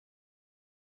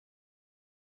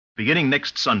Beginning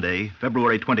next Sunday,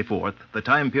 February 24th, the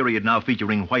time period now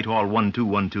featuring Whitehall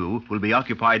 1212 will be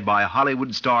occupied by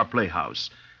Hollywood Star Playhouse,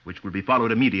 which will be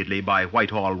followed immediately by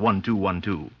Whitehall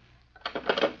 1212.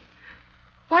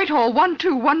 Whitehall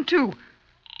 1212.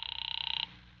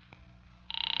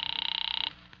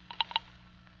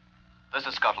 This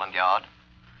is Scotland Yard.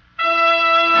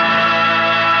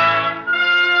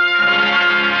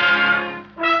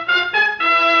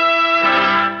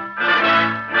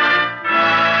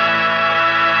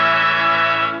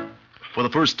 For the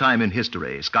first time in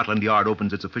history, Scotland Yard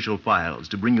opens its official files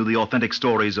to bring you the authentic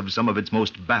stories of some of its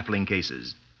most baffling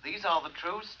cases. These are the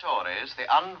true stories, the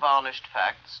unvarnished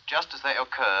facts, just as they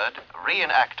occurred,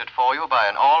 reenacted for you by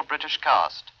an all-British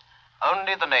cast.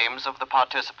 Only the names of the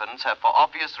participants have for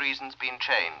obvious reasons been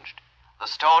changed. The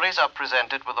stories are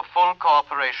presented with the full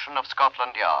cooperation of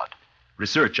Scotland Yard.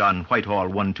 Research on Whitehall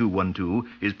 1212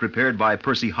 is prepared by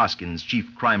Percy Hoskins, chief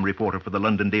crime reporter for the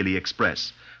London Daily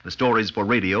Express. The stories for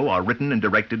radio are written and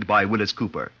directed by Willis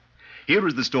Cooper. Here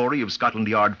is the story of Scotland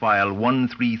Yard File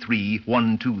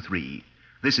 133123.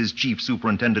 This is Chief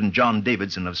Superintendent John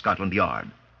Davidson of Scotland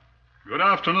Yard. Good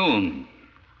afternoon.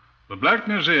 The Black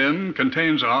Museum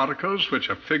contains articles which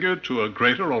have figured to a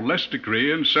greater or less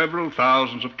degree in several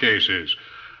thousands of cases,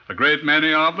 a great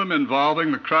many of them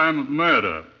involving the crime of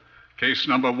murder. Case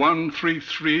number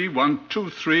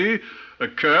 133123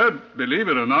 occurred, believe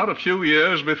it or not, a few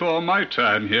years before my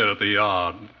time here at the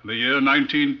Yard, the year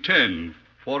 1910,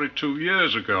 42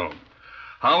 years ago.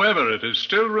 However, it is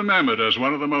still remembered as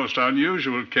one of the most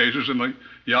unusual cases in the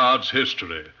Yard's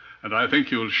history, and I think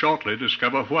you'll shortly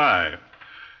discover why.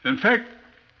 In fact,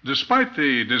 despite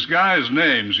the disguised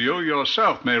names, you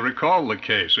yourself may recall the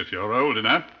case if you're old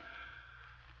enough.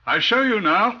 I show you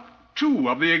now two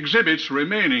of the exhibits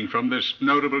remaining from this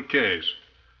notable case.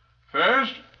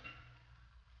 First,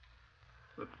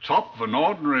 the top of an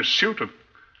ordinary suit of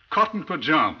cotton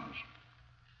pajamas.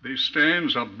 These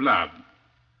stains are blood.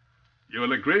 You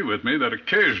will agree with me that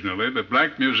occasionally the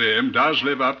Black Museum does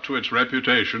live up to its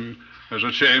reputation as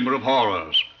a chamber of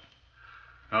horrors.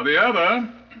 Now, the other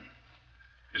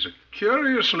is a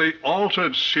curiously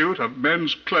altered suit of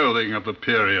men's clothing of the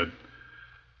period.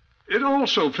 It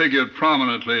also figured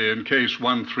prominently in case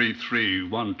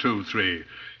 133123.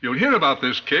 You'll hear about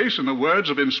this case in the words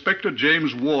of Inspector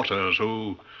James Waters,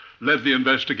 who led the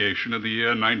investigation in the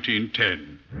year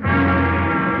 1910.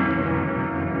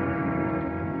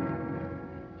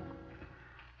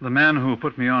 The man who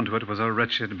put me onto it was a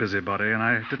wretched busybody, and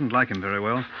I didn't like him very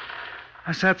well.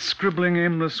 I sat scribbling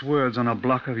aimless words on a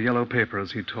block of yellow paper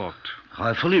as he talked.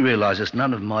 I fully realize it's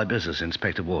none of my business,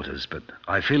 Inspector Waters, but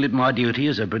I feel it my duty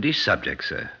as a British subject,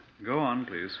 sir. Go on,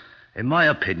 please. In my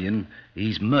opinion,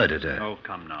 he's murdered her. Oh,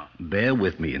 come now. Bear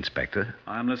with me, Inspector.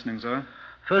 I'm listening, sir.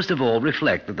 First of all,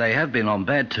 reflect that they have been on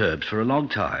bad terms for a long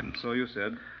time. So you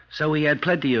said. So he had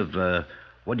plenty of,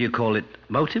 what do you call it,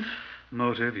 motive?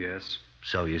 Motive, yes.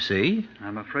 So you see.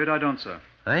 I'm afraid I don't, sir.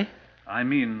 Eh? I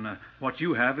mean, what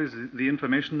you have is the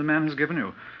information the man has given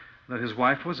you, that his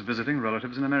wife was visiting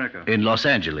relatives in America. In Los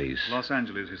Angeles. Los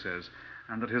Angeles, he says,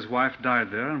 and that his wife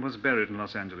died there and was buried in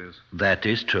Los Angeles. That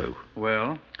is true.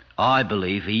 Well? I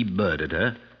believe he murdered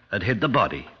her and hid the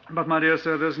body. But, my dear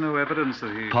sir, there's no evidence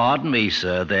that he... Pardon me,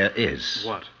 sir, there is.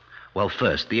 What? Well,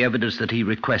 first, the evidence that he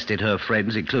requested her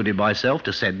friends, including myself,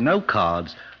 to send no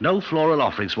cards, no floral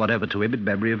offerings whatever to him in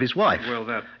memory of his wife. Well,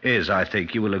 that... is, I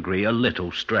think you will agree, a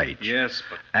little strange. Yes,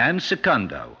 but... And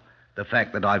secundo, the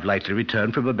fact that I've lately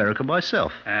returned from America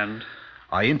myself. And?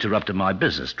 I interrupted my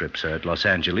business trip, sir, at Los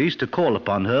Angeles to call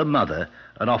upon her mother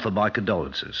and offer my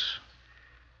condolences.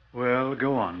 Well,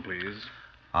 go on, please.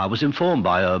 I was informed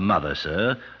by her mother,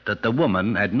 sir, that the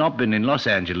woman had not been in Los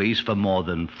Angeles for more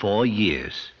than 4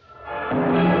 years.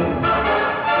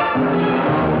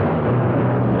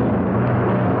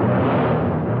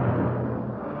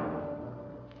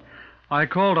 I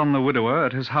called on the widower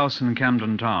at his house in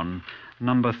Camden Town,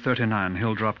 number 39,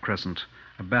 Hilldrop Crescent.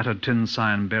 A battered tin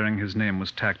sign bearing his name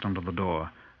was tacked onto the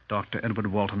door. Dr. Edward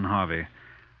Walton Harvey.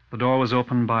 The door was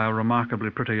opened by a remarkably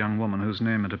pretty young woman whose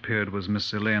name, it appeared, was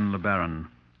Miss Elaine LeBaron.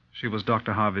 She was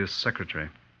Dr. Harvey's secretary.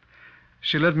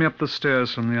 She led me up the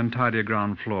stairs from the untidy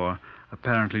ground floor,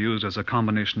 apparently used as a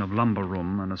combination of lumber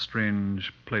room and a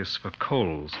strange place for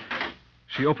coals.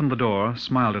 She opened the door,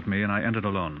 smiled at me, and I entered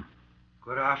alone.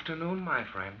 Good afternoon, my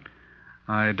friend.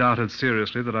 I doubted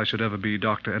seriously that I should ever be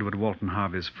Dr. Edward Walton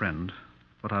Harvey's friend,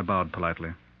 but I bowed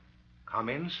politely. Come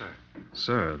in, sir.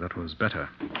 Sir, that was better.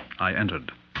 I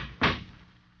entered.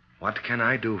 What can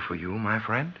I do for you, my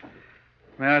friend?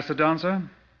 May I sit down, sir?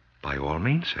 By all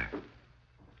means, sir.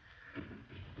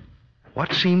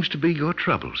 What seems to be your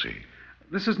trouble, sir?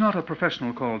 This is not a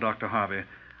professional call, Dr. Harvey.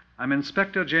 I'm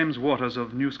Inspector James Waters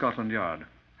of New Scotland Yard.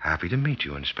 Happy to meet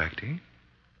you, Inspector.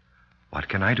 What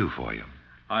can I do for you?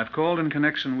 I've called in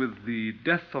connection with the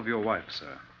death of your wife,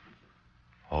 sir.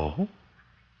 Oh?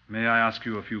 May I ask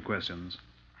you a few questions?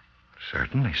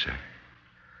 Certainly, sir.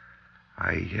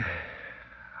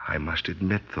 I must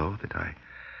admit, though, that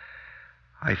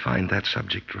I find that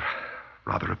subject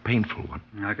rather a painful one.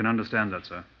 I can understand that,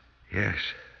 sir. Yes.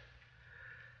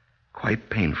 Quite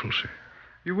painful, sir.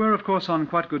 You were, of course, on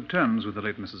quite good terms with the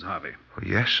late Mrs. Harvey. Oh,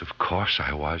 yes, of course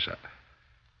I was.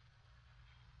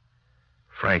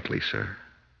 Frankly, sir,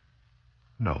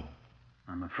 no.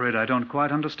 I'm afraid I don't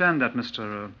quite understand that,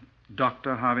 Mr.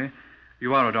 Dr. Harvey.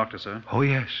 You are a doctor, sir. Oh,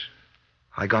 yes.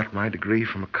 I got my degree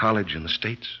from a college in the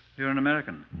States. You're an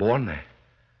American. Born there.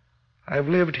 I've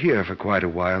lived here for quite a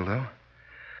while, though.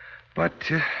 But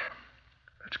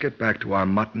let's get back to our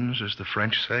muttons, as the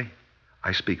French say.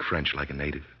 I speak French like a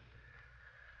native.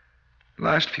 The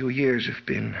last few years have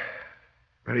been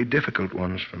very difficult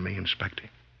ones for me, Inspector.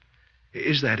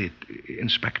 Is that it,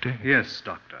 Inspector? Yes,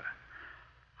 Doctor.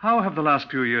 How have the last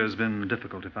few years been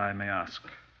difficult, if I may ask?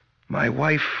 My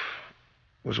wife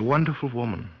was a wonderful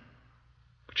woman,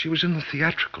 but she was in the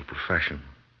theatrical profession.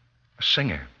 A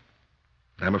singer.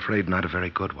 I'm afraid not a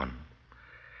very good one.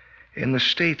 In the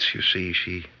States, you see,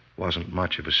 she wasn't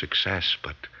much of a success,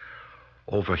 but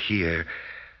over here,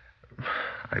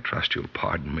 I trust you'll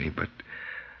pardon me, but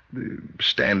the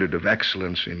standard of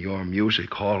excellence in your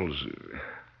music halls,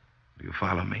 do you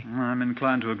follow me? I'm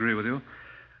inclined to agree with you.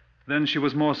 Then she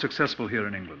was more successful here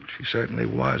in England. She certainly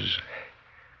was.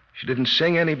 She didn't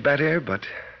sing any better, but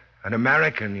an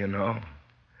American, you know.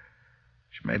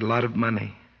 She made a lot of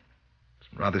money.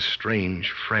 Some rather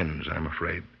strange friends, I'm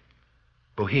afraid.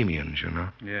 Bohemians, you know.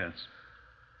 Yes.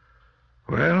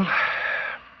 Well,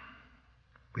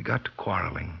 we got to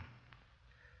quarreling.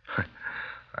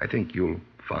 I think you'll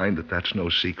find that that's no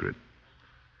secret.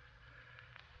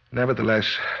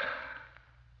 Nevertheless,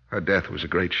 her death was a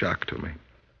great shock to me.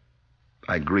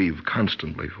 I grieve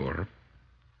constantly for her.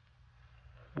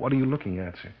 What are you looking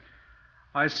at, sir?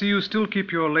 I see you still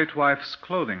keep your late wife's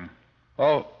clothing.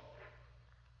 Oh,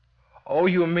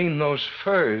 you mean those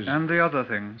furs? And the other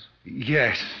things.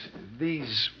 Yes,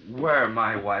 these were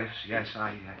my wife's. Yes,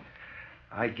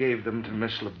 I gave them to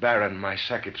Miss LeBaron, my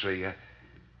secretary.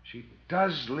 She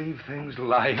does leave things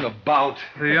lying about.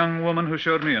 The young woman who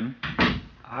showed me in?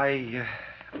 I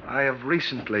have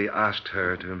recently asked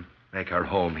her to make her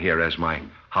home here as my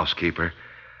housekeeper.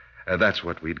 That's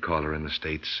what we'd call her in the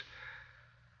States.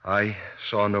 I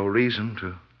saw no reason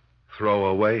to throw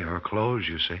away her clothes,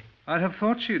 you see. I'd have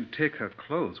thought she'd take her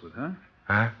clothes with her.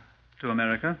 Huh? To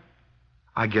America.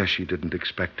 I guess she didn't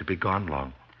expect to be gone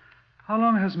long. How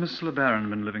long has Miss LeBaron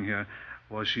been living here?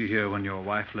 Was she here when your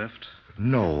wife left?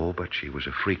 No, but she was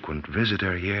a frequent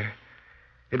visitor here.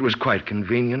 It was quite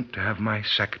convenient to have my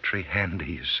secretary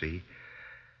handy, you see.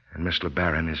 And Miss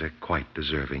LeBaron is a quite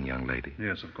deserving young lady.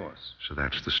 Yes, of course. So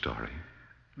that's the story.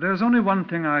 There's only one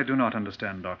thing I do not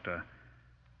understand, Doctor.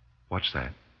 What's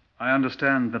that? I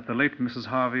understand that the late Mrs.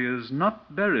 Harvey is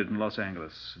not buried in Los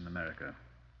Angeles, in America.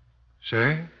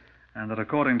 Sir? And that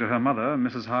according to her mother,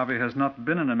 Mrs. Harvey has not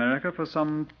been in America for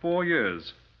some 4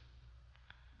 years.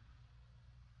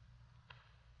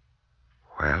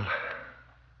 Well,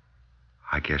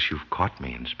 I guess you've caught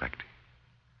me, Inspector.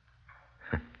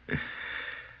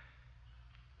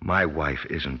 My wife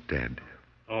isn't dead.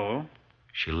 Oh?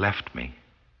 She left me.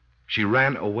 She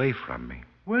ran away from me.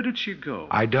 Where did she go?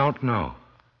 I don't know.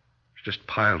 She just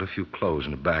piled a few clothes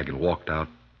in a bag and walked out.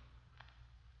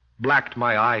 Blacked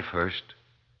my eye first.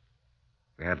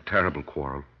 We had a terrible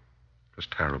quarrel.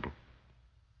 Just terrible.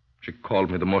 She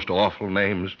called me the most awful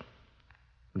names,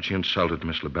 and she insulted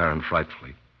Miss LeBaron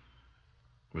frightfully.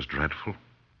 It was dreadful.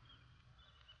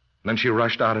 Then she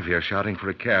rushed out of here, shouting for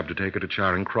a cab to take her to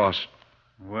Charing Cross.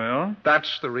 Well?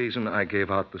 That's the reason I gave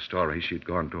out the story she'd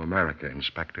gone to America,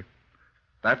 Inspector.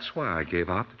 That's why I gave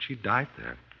out that she died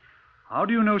there. How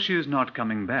do you know she is not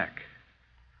coming back?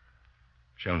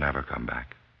 She'll never come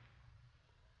back.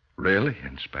 Really,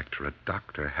 Inspector, a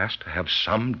doctor has to have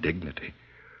some dignity.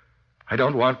 I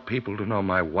don't want people to know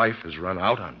my wife has run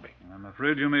out on me. I'm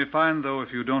afraid you may find, though,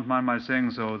 if you don't mind my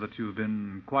saying so, that you've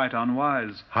been quite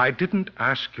unwise. I didn't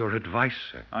ask your advice,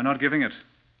 sir. I'm not giving it.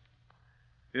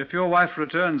 If your wife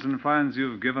returns and finds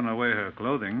you've given away her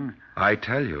clothing... I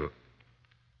tell you,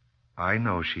 I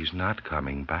know she's not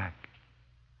coming back.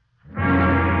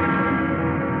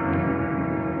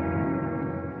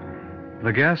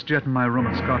 The gas jet in my room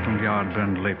at Scotland Yard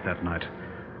burned late that night.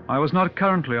 I was not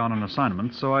currently on an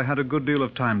assignment, so I had a good deal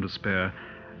of time to spare,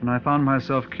 and I found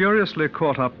myself curiously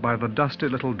caught up by the dusty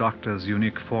little doctor's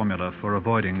unique formula for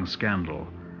avoiding scandal.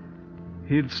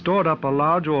 He'd stored up a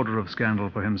large order of scandal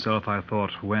for himself, I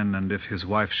thought, when and if his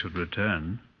wife should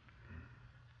return.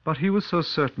 But he was so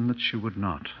certain that she would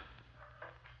not.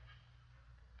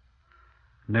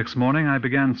 Next morning, I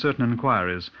began certain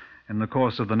inquiries. In the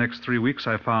course of the next 3 weeks,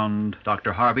 I found...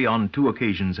 Dr. Harvey, on 2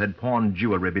 occasions, had pawned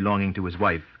jewelry belonging to his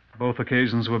wife. Both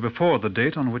occasions were before the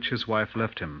date on which his wife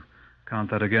left him.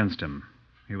 Count that against him.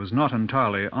 He was not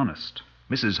entirely honest.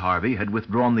 Mrs. Harvey had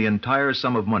withdrawn the entire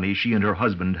sum of money she and her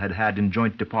husband had had in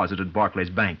joint deposit at Barclays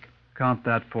Bank. Count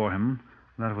that for him.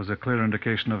 That was a clear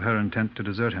indication of her intent to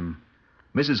desert him.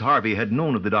 Mrs. Harvey had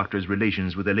known of the doctor's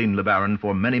relations with Elaine LeBaron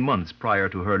for many months prior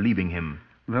to her leaving him.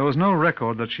 There was no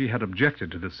record that she had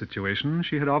objected to this situation.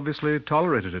 She had obviously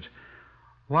tolerated it.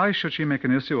 Why should she make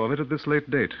an issue of it at this late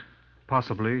date?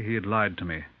 Possibly he had lied to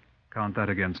me. Count that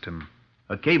against him.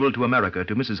 A cable to America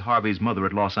to Mrs. Harvey's mother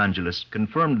at Los Angeles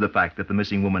confirmed the fact that the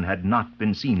missing woman had not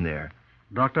been seen there.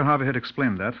 Dr. Harvey had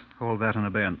explained that. Hold that in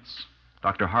abeyance.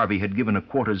 Dr. Harvey had given a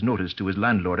quarter's notice to his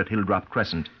landlord at Hilldrop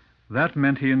Crescent. That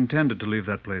meant he intended to leave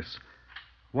that place.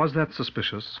 Was that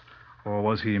suspicious, or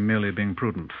was he merely being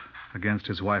prudent against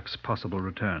his wife's possible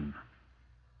return?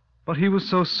 But he was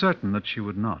so certain that she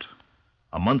would not.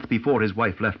 A month before his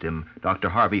wife left him, Dr.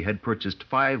 Harvey had purchased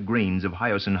 5 grains of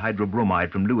hyoscine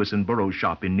hydrobromide from Lewis and Burroughs'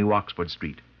 shop in New Oxford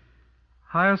Street.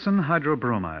 Hyoscine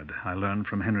hydrobromide, I learned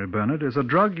from Henry Bernard, is a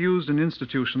drug used in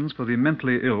institutions for the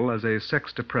mentally ill as a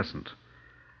sex depressant.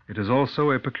 It is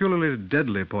also a peculiarly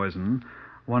deadly poison,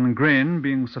 1 grain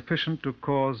being sufficient to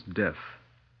cause death.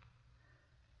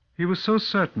 He was so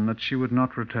certain that she would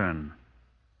not return.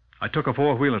 I took a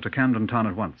 4-wheeler to Camden Town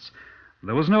at once.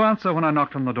 There was no answer when I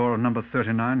knocked on the door of number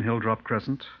 39, Hilldrop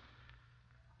Crescent.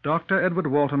 Dr. Edward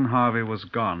Walton Harvey was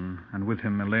gone, and with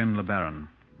him Elaine LeBaron.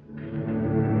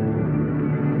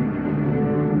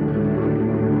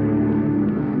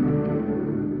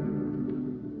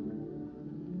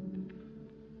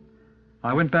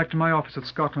 I went back to my office at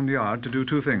Scotland Yard to do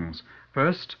 2 things.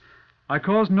 First, I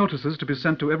caused notices to be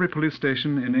sent to every police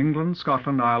station in England,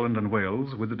 Scotland, Ireland, and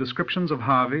Wales with the descriptions of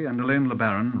Harvey and Elaine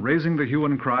LeBaron, raising the hue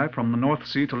and cry from the North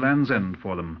Sea to Land's End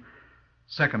for them.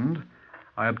 Second,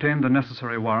 I obtained the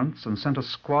necessary warrants and sent a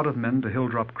squad of men to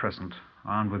Hilldrop Crescent,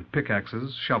 armed with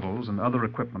pickaxes, shovels, and other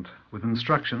equipment, with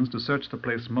instructions to search the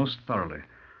place most thoroughly.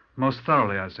 Most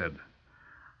thoroughly, I said.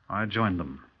 I joined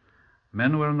them.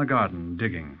 Men were in the garden,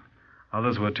 digging.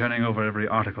 Others were turning over every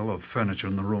article of furniture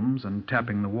in the rooms and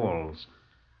tapping the walls.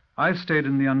 I stayed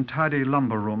in the untidy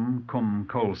lumber room, cum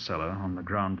coal cellar, on the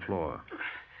ground floor.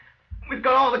 We've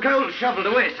got all the coal shoveled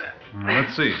away, sir. Now,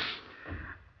 let's see.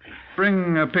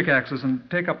 Bring pickaxes and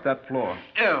take up that floor.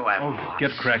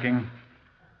 Get cracking.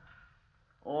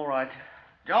 All right.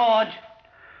 George!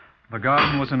 The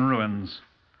garden was in ruins.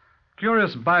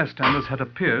 Curious bystanders had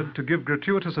appeared to give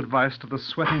gratuitous advice to the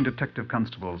sweating detective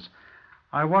constables.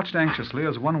 I watched anxiously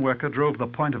as one worker drove the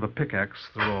point of a pickaxe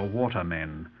through a water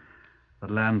main. The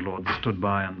landlord stood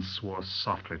by and swore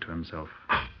softly to himself.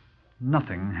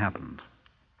 Nothing happened.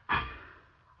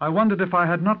 I wondered if I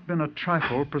had not been a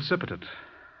trifle precipitate.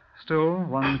 Still,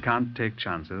 one can't take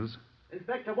chances.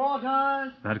 Inspector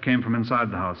Waters! That came from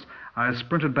inside the house. I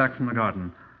sprinted back from the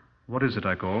garden. What is it?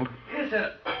 I called. Yes,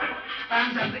 sir.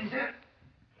 Found something, sir.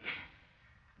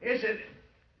 Yes, sir.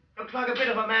 Looks like a bit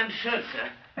of a man's shirt, sir.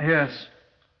 Yes.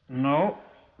 No.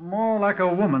 More like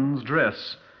a woman's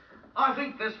dress. I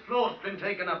think this floor's been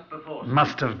taken up before, sir.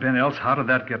 Must have been, else how did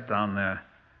that get down there?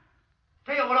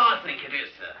 Tell you what I think it is,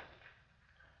 sir.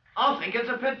 I think it's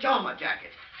a pajama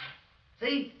jacket.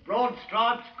 See? Broad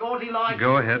stripes, gaudy like.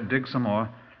 Go ahead, dig some more.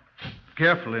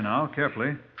 Carefully now,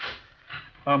 carefully.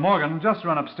 Morgan, just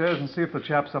run upstairs and see if the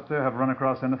chaps up there have run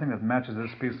across anything that matches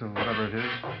this piece of whatever it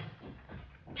is.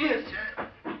 Yes, sir.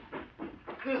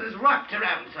 This is wrapped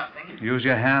around something. Use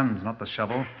your hands, not the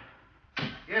shovel.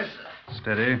 Yes, sir.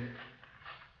 Steady.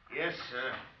 Yes,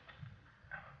 sir.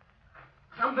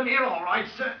 Something here, all right,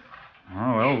 sir.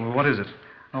 Oh, well, what is it?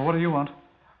 Oh, what do you want?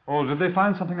 Oh, did they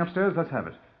find something upstairs? Let's have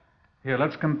it. Here,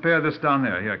 let's compare this down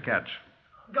there. Here, catch.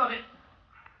 Got it.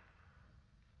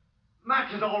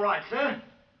 Matches all right, sir.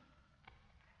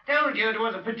 Told you it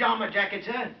was a pajama jacket,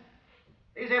 sir.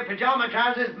 These here pajama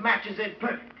trousers matches it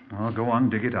perfect. Oh, go on,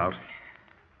 dig it out.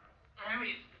 There it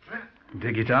is, sir.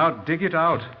 Dig it out, dig it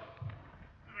out.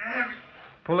 There it is.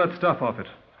 Pull that stuff off it.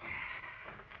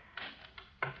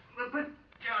 The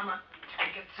pajama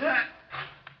jacket, sir.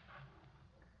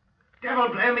 Devil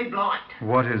blame me blind.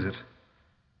 What is it?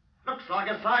 Looks like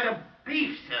a side of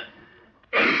beef, sir.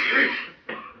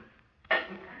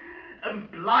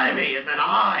 And blimey, is an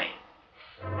eye.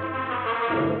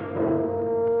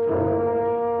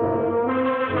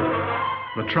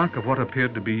 The trunk of what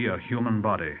appeared to be a human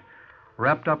body,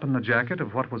 wrapped up in the jacket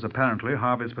of what was apparently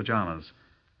Harvey's pajamas.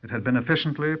 It had been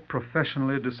efficiently,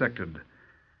 professionally dissected.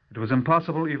 It was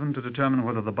impossible even to determine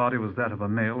whether the body was that of a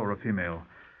male or a female.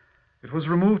 It was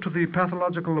removed to the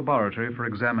pathological laboratory for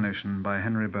examination by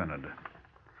Henry Bernard.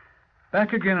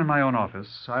 Back again in my own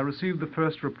office, I received the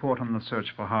first report on the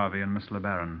search for Harvey and Miss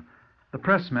LeBaron. The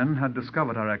pressmen had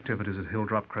discovered our activities at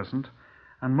Hilldrop Crescent,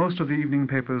 and most of the evening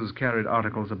papers carried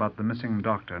articles about the missing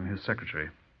doctor and his secretary.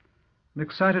 An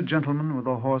excited gentleman with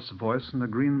a hoarse voice and a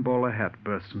green bowler hat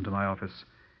burst into my office.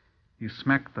 He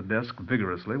smacked the desk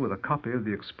vigorously with a copy of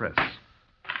the Express.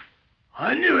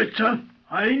 I knew it, sir.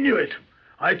 I knew it.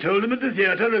 I told him at the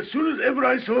theater as soon as ever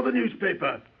I saw the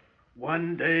newspaper.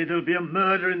 One day there'll be a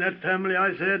murder in that family,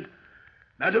 I said.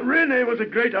 Madame Rene was a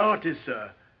great artist, sir,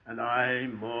 and I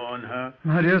mourn her.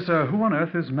 My dear sir, who on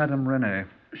earth is Madame Rene?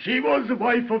 She was the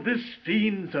wife of this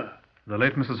fiend, sir. The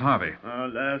late Mrs. Harvey.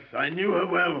 Alas, I knew her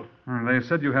well. They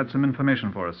said you had some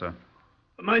information for us, sir.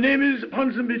 My name is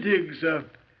Ponsonby Diggs, sir.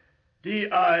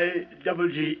 D-I-G-G-E-S.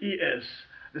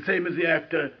 The same as the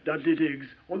actor Dudley Diggs,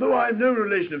 although I'm no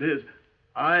relation of his.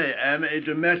 I am a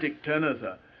dramatic tenor,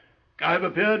 sir. I have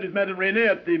appeared with Madame Rene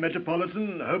at the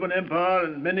Metropolitan, Holborn Empire,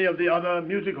 and many of the other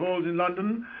music halls in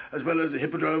London, as well as the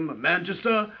Hippodrome,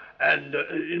 Manchester, and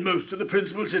in most of the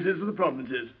principal cities of the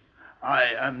provinces. I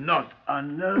am not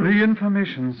unknown. The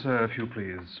information, sir, if you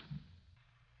please.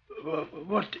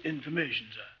 What information,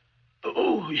 sir?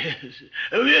 Oh, yes.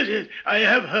 Oh, yes. I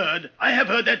have heard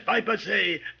that viper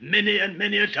say many and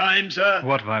many a time, sir.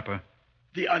 What viper?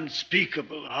 The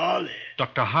unspeakable Harley.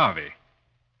 Dr. Harvey.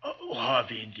 Oh,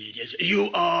 Harvey, indeed, yes. You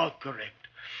are correct.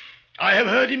 I have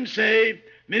heard him say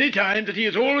many times that he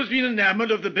has always been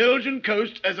enamored of the Belgian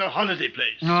coast as a holiday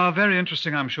place. Oh, very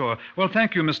interesting, I'm sure. Well,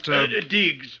 thank you, Mr.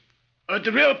 Diggs. At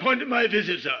the real point of my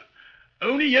visit, sir.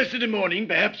 Only yesterday morning,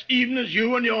 perhaps even as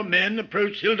you and your men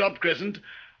approached Hilldrop Crescent,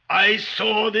 I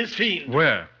saw this fiend.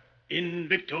 Where? In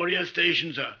Victoria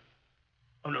Station, sir.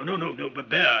 Oh, no, but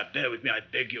bear with me, I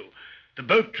beg you. The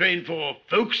boat train for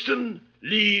Folkestone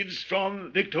leaves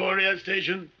from Victoria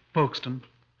Station. Folkestone?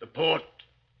 The port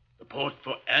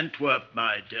for Antwerp,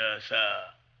 my dear sir.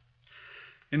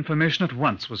 Information at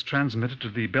once was transmitted to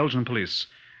the Belgian police.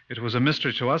 It was a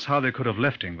mystery to us how they could have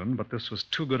left England, but this was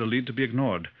too good a lead to be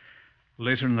ignored.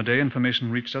 Later in the day,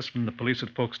 information reached us from the police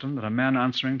at Folkestone that a man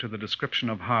answering to the description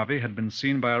of Harvey had been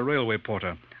seen by a railway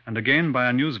porter, and again by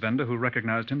a news vendor who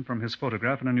recognized him from his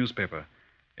photograph in a newspaper.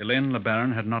 Elaine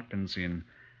LeBaron had not been seen.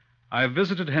 I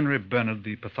visited Henry Bernard,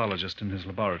 the pathologist, in his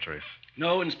laboratory.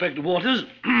 No, Inspector Waters,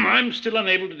 I'm still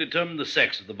unable to determine the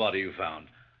sex of the body you found.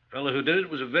 The fellow who did it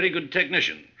was a very good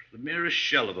technician. The merest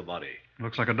shell of a body.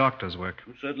 Looks like a doctor's work.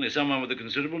 Certainly someone with a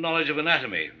considerable knowledge of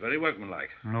anatomy. Very workmanlike.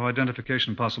 No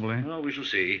identification, possibly. Well, we shall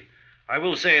see. I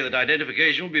will say that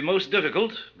identification will be most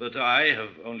difficult, but I have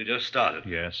only just started.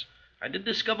 Yes. I did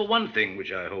discover one thing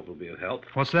which I hope will be of help.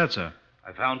 What's that, sir?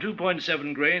 I found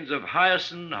 2.7 grains of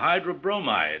hyoscine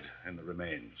hydrobromide in the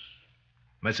remains.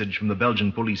 Message from the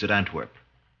Belgian police at Antwerp.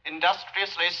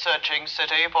 Industriously searching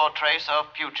city for trace of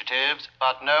fugitives,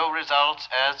 but no results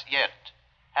as yet.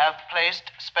 Have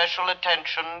placed special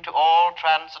attention to all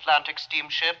transatlantic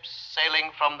steamships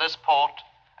sailing from this port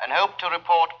and hope to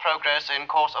report progress in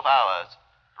course of hours.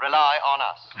 Rely on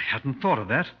us. I hadn't thought of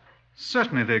that.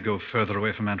 Certainly they go further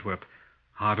away from Antwerp.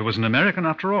 Harvey was an American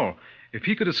after all. If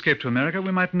he could escape to America,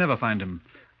 we might never find him.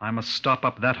 I must stop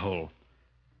up that hole.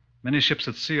 Many ships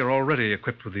at sea are already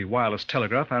equipped with the wireless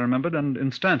telegraph, I remembered, and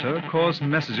instanter caused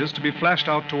messages to be flashed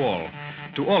out to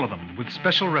all of them, with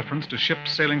special reference to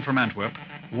ships sailing from Antwerp,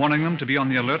 warning them to be on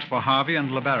the alert for Harvey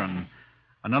and LeBaron.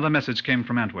 Another message came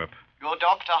from Antwerp. Your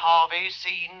Dr. Harvey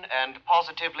seen and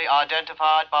positively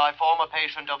identified by former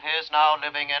patient of his now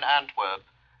living in Antwerp.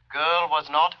 Girl was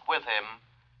not with him.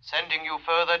 Sending you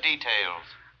further details.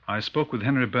 I spoke with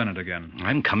Henry Bernard again.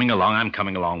 I'm coming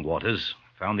along, Waters.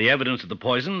 Found the evidence of the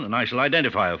poison, and I shall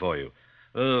identify her for you.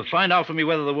 Find out for me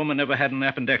whether the woman ever had an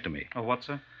appendectomy. Oh, what,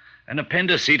 sir? An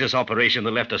appendicitis operation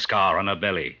that left a scar on her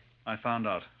belly. I found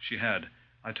out. She had.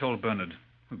 I told Bernard,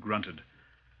 who grunted.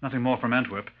 Nothing more from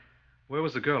Antwerp. Where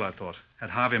was the girl, I thought? Had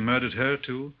Harvey murdered her,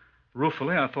 too?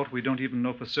 Ruefully, I thought we don't even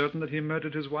know for certain that he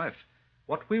murdered his wife.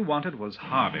 What we wanted was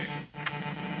Harvey.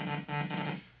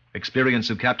 Experience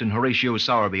of Captain Horatio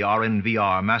Sowerby,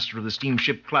 RNVR, master of the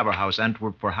steamship Claverhouse,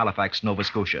 Antwerp for Halifax, Nova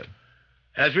Scotia.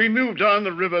 As we moved down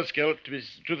the river Scheldt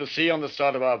to the sea on the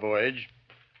start of our voyage,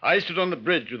 I stood on the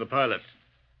bridge with the pilot.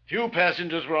 Few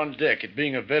passengers were on deck, it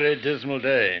being a very dismal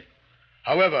day.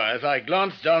 However, as I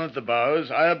glanced down at the bows,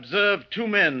 I observed two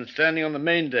men standing on the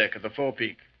main deck of the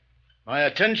forepeak. My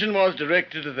attention was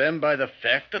directed to them by the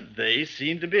fact that they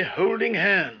seemed to be holding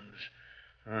hands.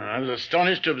 I was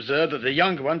astonished to observe that the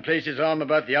younger one placed his arm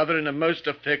about the other in a most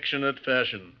affectionate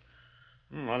fashion.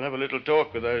 I'll have a little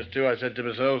talk with those two, I said to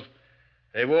myself.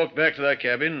 They walked back to their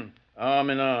cabin, arm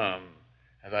in arm,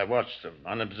 as I watched them,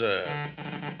 unobserved.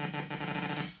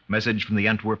 Message from the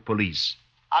Antwerp police.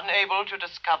 Unable to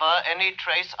discover any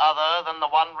trace other than the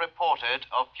one reported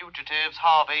of fugitives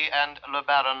Harvey and Le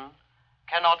Baron.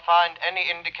 Cannot find any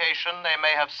indication they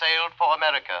may have sailed for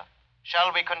America.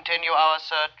 Shall we continue our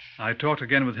search? I talked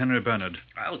again with Henry Bernard.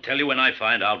 I'll tell you when I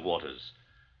find out, Waters.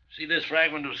 See this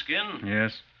fragment of skin?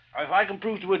 Yes. If I can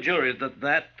prove to a jury that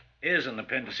that is an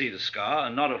appendicitis scar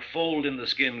and not a fold in the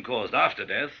skin caused after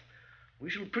death, we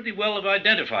shall pretty well have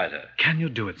identified her. Can you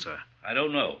do it, sir? I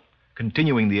don't know.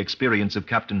 Continuing the experience of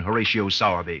Captain Horatio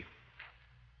Sowerby.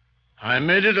 I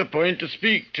made it a point to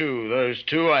speak to those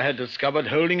two I had discovered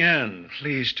holding hands.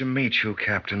 Pleased to meet you,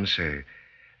 Captain, sir.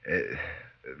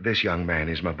 This young man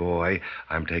is my boy.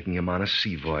 I'm taking him on a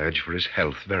sea voyage for his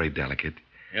health. Very delicate.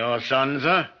 Your son,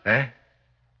 sir? Eh?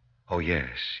 Oh, yes.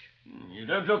 You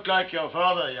don't look like your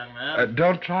father, young man.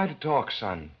 Don't try to talk,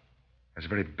 son. That's a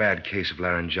very bad case of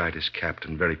laryngitis,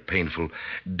 Captain. Very painful,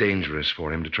 dangerous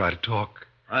for him to try to talk.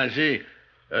 I see.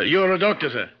 You're a doctor,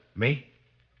 sir? Me?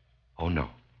 Oh, no.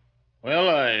 Well,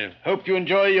 I hope you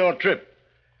enjoy your trip.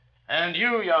 And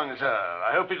you, young sir,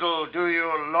 I hope it'll do you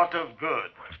a lot of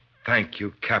good. Thank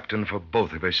you, Captain, for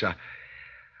both of us.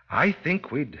 I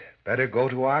think we'd better go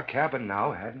to our cabin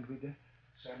now, hadn't we,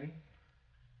 Sonny?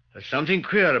 There's something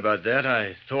queer about that,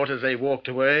 I thought as they walked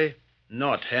away.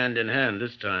 Not hand in hand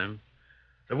this time.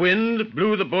 The wind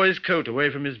blew the boy's coat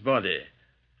away from his body.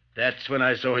 That's when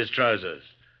I saw his trousers.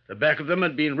 The back of them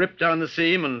had been ripped down the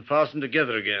seam and fastened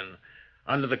together again,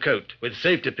 under the coat, with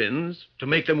safety pins to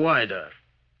make them wider.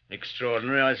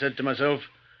 Extraordinary, I said to myself.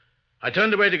 I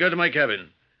turned away to go to my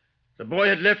cabin. The boy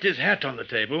had left his hat on the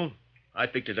table. I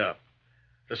picked it up.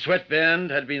 The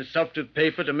sweatband had been stuffed with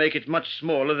paper to make it much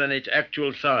smaller than its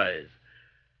actual size.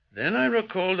 Then I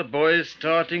recalled the boy's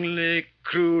startlingly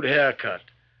crude haircut,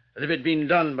 as if it had been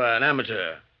done by an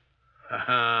amateur.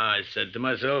 Ha-ha, I said to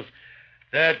myself,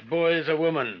 that boy's a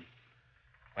woman.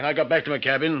 When I got back to my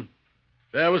cabin,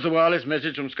 there was the wireless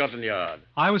message from Scotland Yard.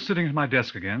 I was sitting at my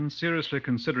desk again, seriously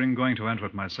considering going to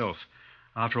Antwerp myself.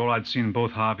 After all, I'd seen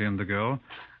both Harvey and the girl.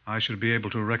 I should be able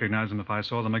to recognize them if I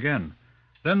saw them again.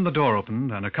 Then the door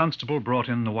opened, and a constable brought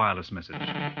in the wireless message.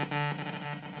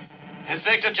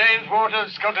 Inspector James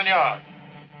Waters, Scotland Yard.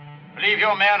 Believe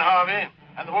your man Harvey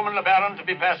and the woman Le Baron to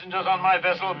be passengers on my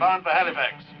vessel bound for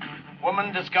Halifax.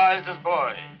 Woman disguised as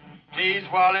boy. Please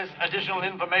wireless additional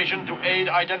information to aid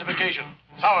identification.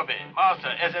 Sowerby, Master,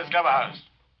 SS Gloverhouse.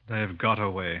 They've got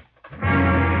away.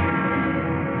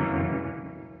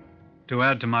 To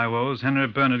add to my woes, Henry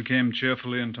Bernard came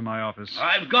cheerfully into my office.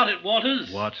 I've got it, Waters.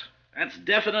 What? That's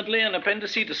definitely an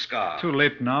appendicitis scar. Too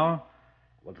late now.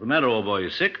 What's the matter, old boy? You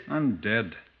sick? I'm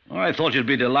dead. Oh, I thought you'd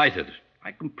be delighted.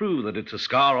 I can prove that it's a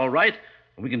scar, all right.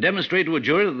 And we can demonstrate to a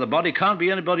jury that the body can't be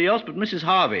anybody else but Mrs.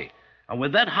 Harvey. And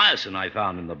with that hyacinth I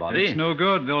found in the body... It's no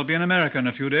good. They'll be in America in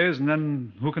a few days, and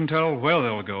then who can tell where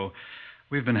they'll go?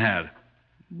 We've been had.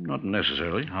 Not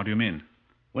necessarily. How do you mean?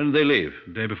 When did they leave?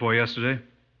 The day before yesterday.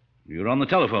 You're on the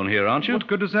telephone here, aren't you? What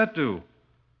good does that do?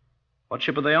 What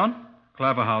ship are they on?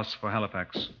 Claverhouse for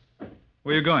Halifax.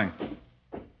 Where are you going?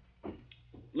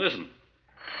 Listen.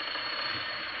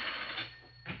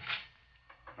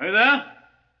 Are you there?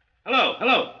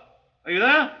 Hello. Are you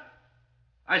there?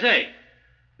 I say,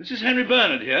 this is Henry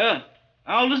Bernard here.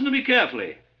 Now listen to me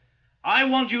carefully. I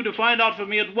want you to find out for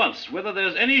me at once whether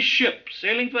there's any ship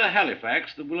sailing for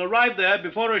Halifax that will arrive there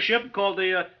before a ship called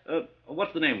the,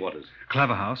 what's the name, Waters?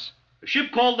 Claverhouse. A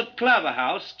ship called the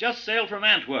Claverhouse just sailed from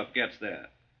Antwerp gets there.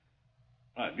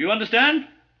 Right, do you understand?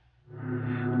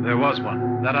 There was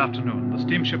one, that afternoon, the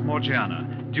steamship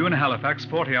Morgiana, due in Halifax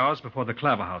 40 hours before the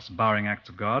Claverhouse, barring acts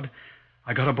of God.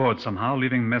 I got aboard somehow,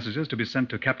 leaving messages to be sent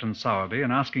to Captain Sowerby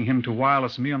and asking him to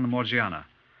wireless me on the Morgiana.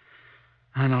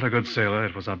 I'm not a good sailor.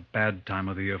 It was a bad time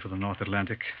of the year for the North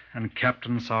Atlantic, and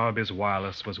Captain Sowerby's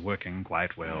wireless was working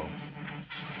quite well.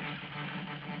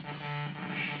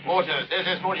 Waters,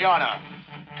 SS Morgiana.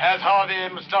 Has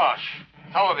Harvey moustache.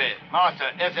 Sowerby, Master,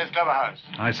 SS Gloverhouse.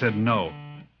 I said no.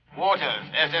 Waters,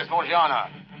 SS Morgiana.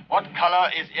 What color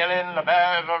is Ellen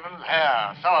LeBaron's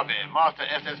hair? Sowerby, Master,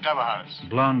 SS Gloverhouse.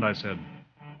 Blonde, I said.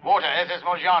 Water, SS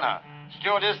Morgiana.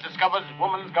 Stewardess discovers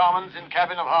woman's garments in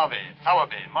cabin of Harvey.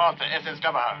 Sowerby, Master, SS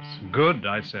Gloverhouse. Good,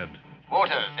 I said.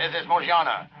 Waters, SS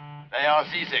Morgiana. They are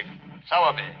seasick.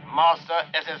 Sowerby, Master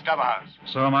SS Clubhouse.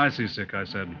 So am I seasick, I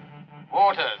said.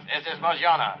 Waters, SS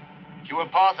Marciana. You will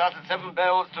pass us at 7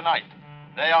 bells tonight.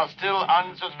 They are still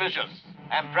unsuspicious.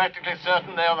 I'm practically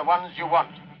certain they are the ones you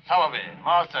want. Sowerby,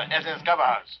 Master SS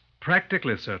Clubhouse.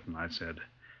 Practically certain, I said.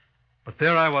 But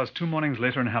there I was 2 mornings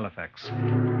later in Halifax.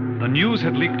 The news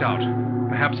had leaked out.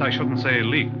 Perhaps I shouldn't say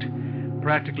leaked.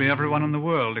 Practically everyone in the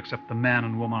world, except the man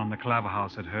and woman on the Claver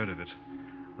House, had heard of it.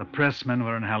 The pressmen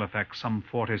were in Halifax, some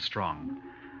 40 strong.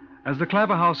 As the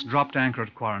Claver House dropped anchor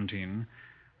at Quarantine,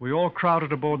 we all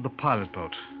crowded aboard the pilot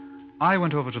boat. I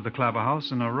went over to the Claver House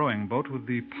in a rowing boat with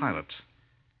the pilot.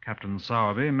 Captain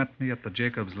Sowerby met me at the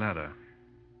Jacob's Ladder.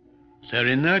 They're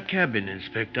in their cabin,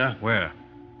 Inspector. Where?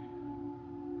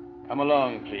 Come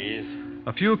along, please.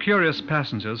 A few curious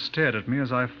passengers stared at me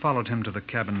as I followed him to the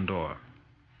cabin door.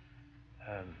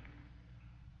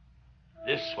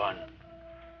 This one.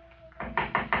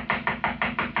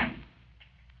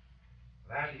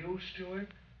 That you, Stewart?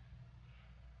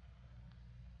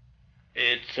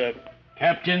 It's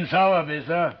Captain Sowerby,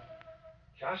 sir.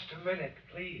 Just a minute,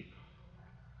 please.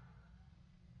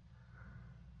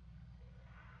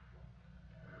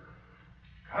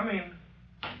 Come in.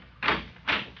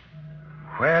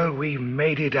 Well, we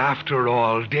made it after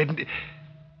all, didn't...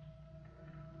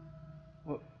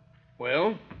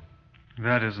 Well?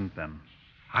 That isn't them.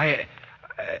 I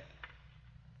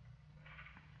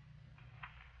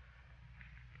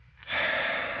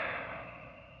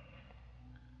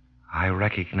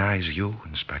recognize you,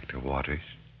 Inspector Waters.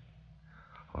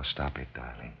 Oh, stop it,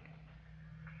 darling.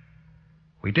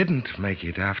 We didn't make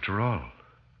it after all.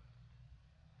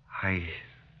 I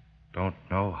don't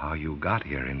know how you got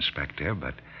here, Inspector,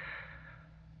 but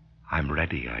I'm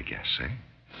ready, I guess, eh?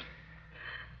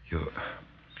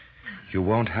 You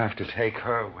won't have to take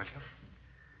her, will you?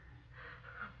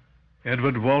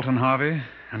 Edward Walton Harvey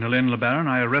and Elaine LeBaron,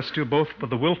 I arrest you both for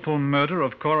the willful murder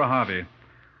of Cora Harvey.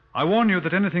 I warn you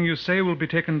that anything you say will be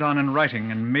taken down in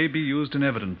writing and may be used in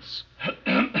evidence.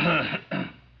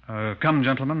 Come,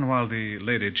 gentlemen, while the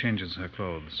lady changes her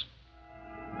clothes.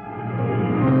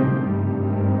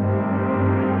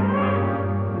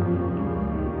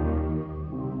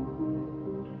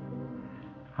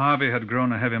 Harvey had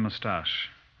grown a heavy mustache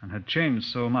and had changed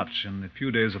so much in the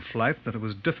few days of flight that it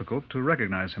was difficult to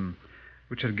recognize him,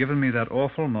 which had given me that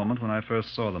awful moment when I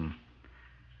first saw them.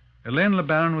 Elaine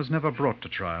LeBaron was never brought to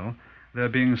trial, there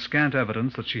being scant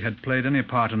evidence that she had played any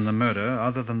part in the murder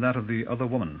other than that of the other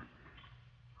woman.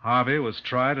 Harvey was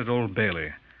tried at Old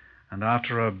Bailey, and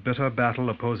after a bitter battle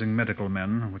opposing medical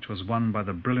men, which was won by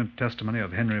the brilliant testimony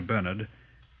of Henry Bernard,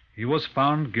 he was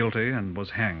found guilty and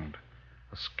was hanged,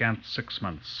 a scant 6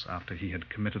 months after he had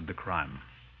committed the crime.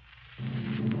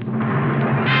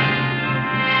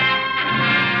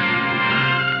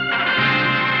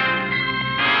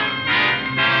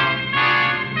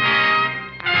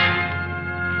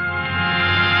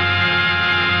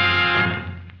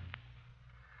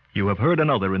 You have heard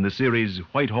another in the series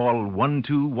Whitehall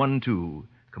 1212,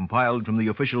 compiled from the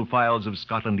official files of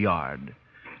Scotland Yard.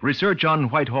 Research on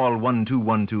Whitehall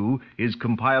 1212 is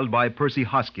compiled by Percy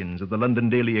Hoskins of the London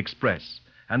Daily Express,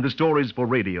 and the stories for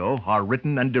radio are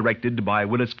written and directed by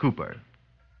Willis Cooper.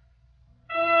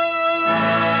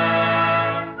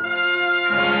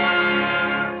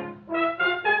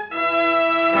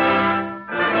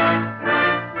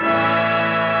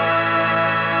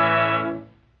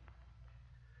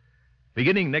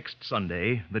 Beginning next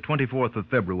Sunday, the 24th of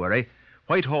February,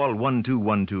 Whitehall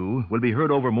 1212 will be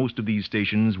heard over most of these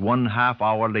stations 1/2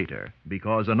 hour later,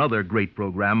 because another great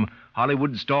program,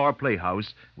 Hollywood Star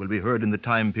Playhouse, will be heard in the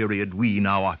time period we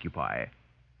now occupy.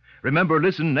 Remember,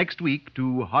 listen next week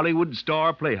to Hollywood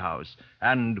Star Playhouse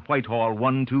and Whitehall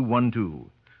 1212.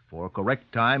 For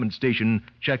correct time and station,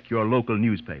 check your local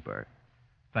newspaper.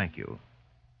 Thank you.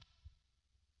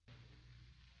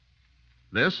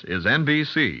 This is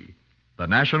NBC, the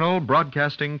National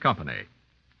Broadcasting Company.